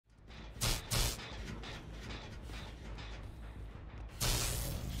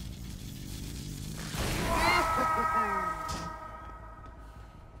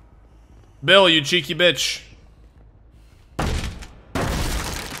Bill, you cheeky bitch.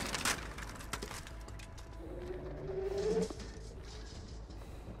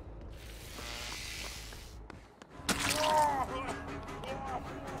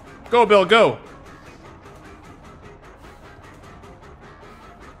 Go, Bill, go.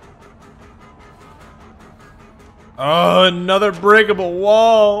 Oh, another breakable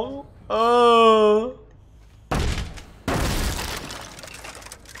wall. Oh.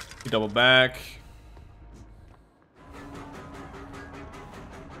 You double back.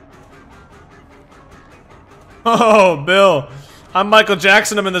 Oh, Bill. I'm Michael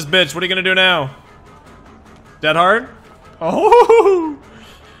Jackson. I'm in this bitch. What are you gonna do now? Dead hard? Oh.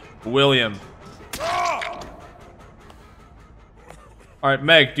 William. Alright,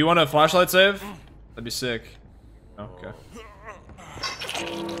 Meg, do you want a flashlight save? That'd be sick. Oh, okay.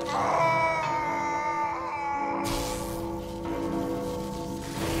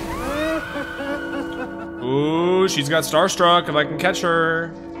 Ooh, she's got starstruck if I can catch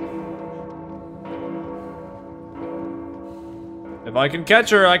her. If I can catch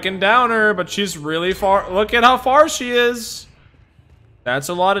her, I can down her, but she's really far. Look at how far she is. That's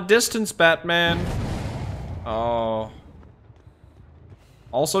a lot of distance, Batman. Oh.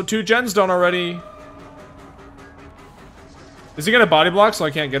 Also 2 gens done already. Is he gonna body block so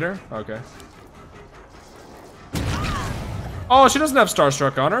I can't get her? Okay. Oh, she doesn't have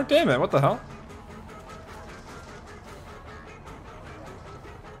Starstruck on her? Damn it, what the hell?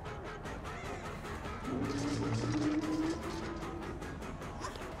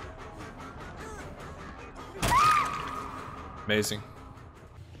 Amazing.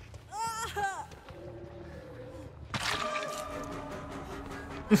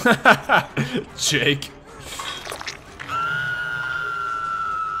 Jake.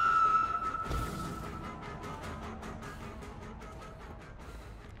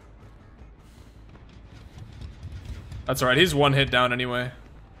 That's alright, he's 1 hit down anyway.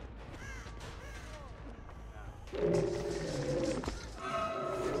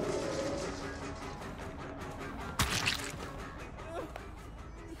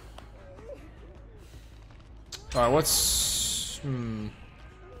 Alright, what's...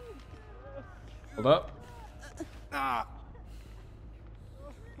 Hold up. Yeah.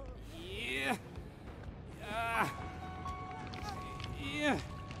 Yeah.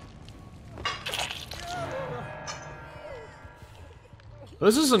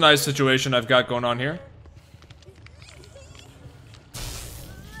 This is a nice situation I've got going on here.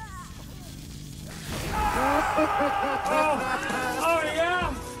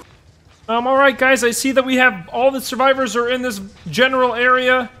 Alright guys, I see that we have all the survivors are in this general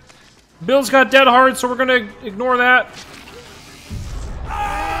area. Bill's got dead hard, so we're gonna ignore that.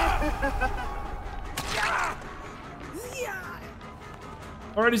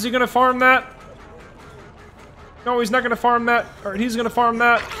 Alright, is he gonna farm that? No, he's not gonna farm that. Alright, he's gonna farm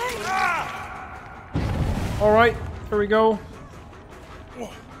that. Alright, here we go.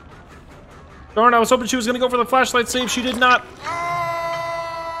 Darn, I was hoping she was gonna go for the flashlight save. She did not.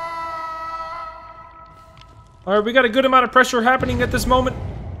 Alright, we got a good amount of pressure happening at this moment.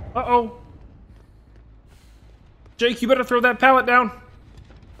 Uh-oh. Jake, you better throw that pallet down.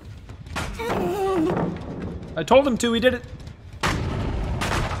 I told him to, he did it.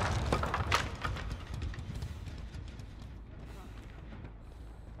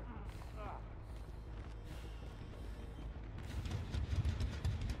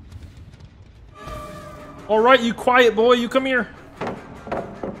 Alright, you quiet boy, you come here.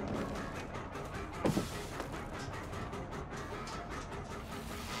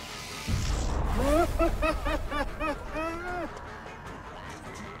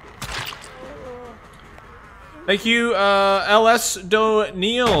 Thank you, LS Do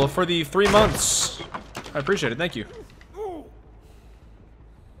Neil for the 3 months. I appreciate it, thank you.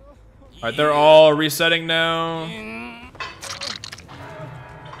 Alright, they're all resetting now.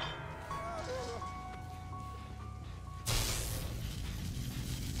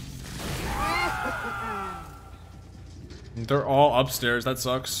 They're all upstairs, that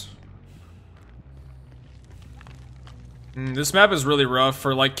sucks. This map is really rough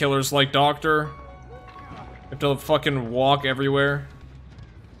for like killers like Doctor. You have to fucking walk everywhere.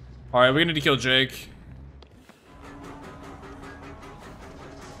 Alright, we need to kill Jake.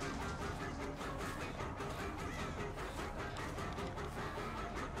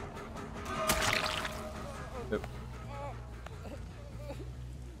 Yep.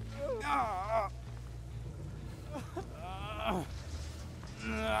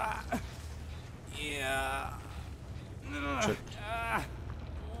 Yeah. Shit.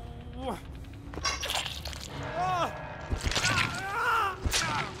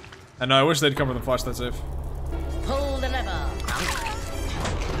 I know, I wish they'd cover the flash that safe. Pull the lever.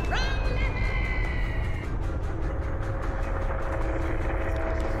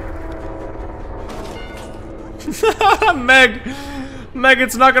 Meg! Meg,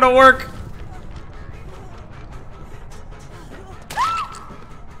 it's not gonna work!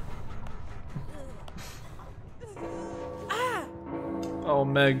 Oh,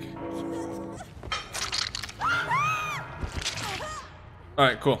 Meg.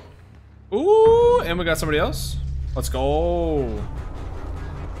 Alright, cool. Ooh, and we got somebody else? Let's go.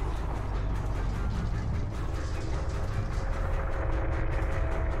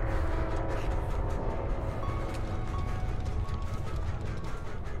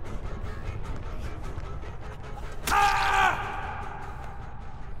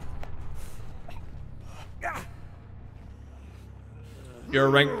 You're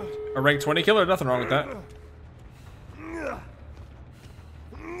a rank 20 killer? Nothing wrong with that.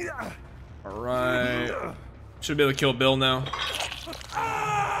 Alright. Should be able to kill Bill now.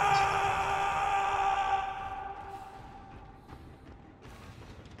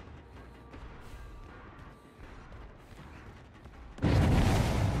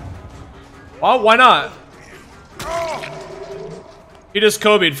 Oh, why not? He just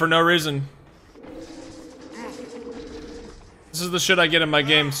Kobe'd for no reason. This is the shit I get in my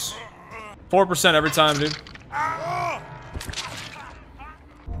games. 4% every time, dude.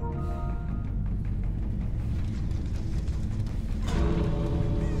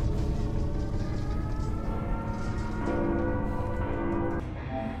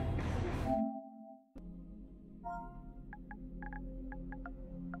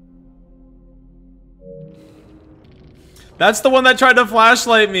 That's the one that tried to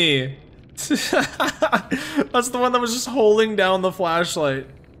flashlight me. That's the one that was just holding down the flashlight.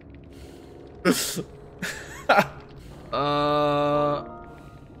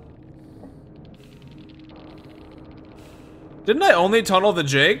 Didn't I only tunnel the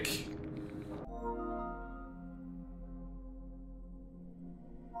Jake?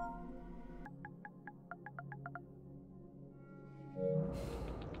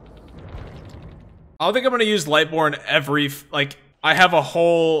 I don't think I'm gonna use Lightborn like, I have a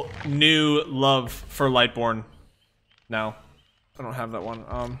whole new love for Lightborn now. I don't have that one.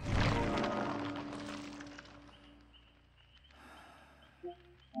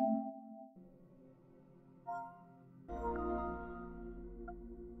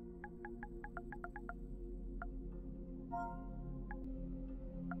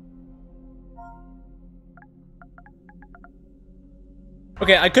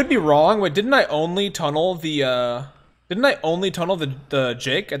 Okay, I could be wrong, but didn't I only tunnel the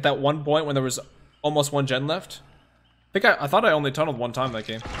Jake at that one point when there was almost one gen left? I thought I only tunneled one time that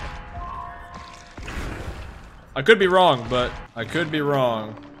game. I could be wrong, but I could be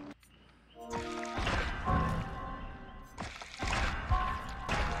wrong.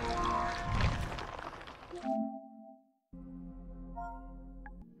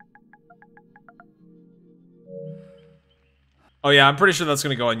 Oh yeah, I'm pretty sure that's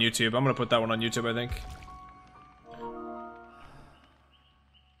gonna go on YouTube. I'm gonna put that one on YouTube, I think.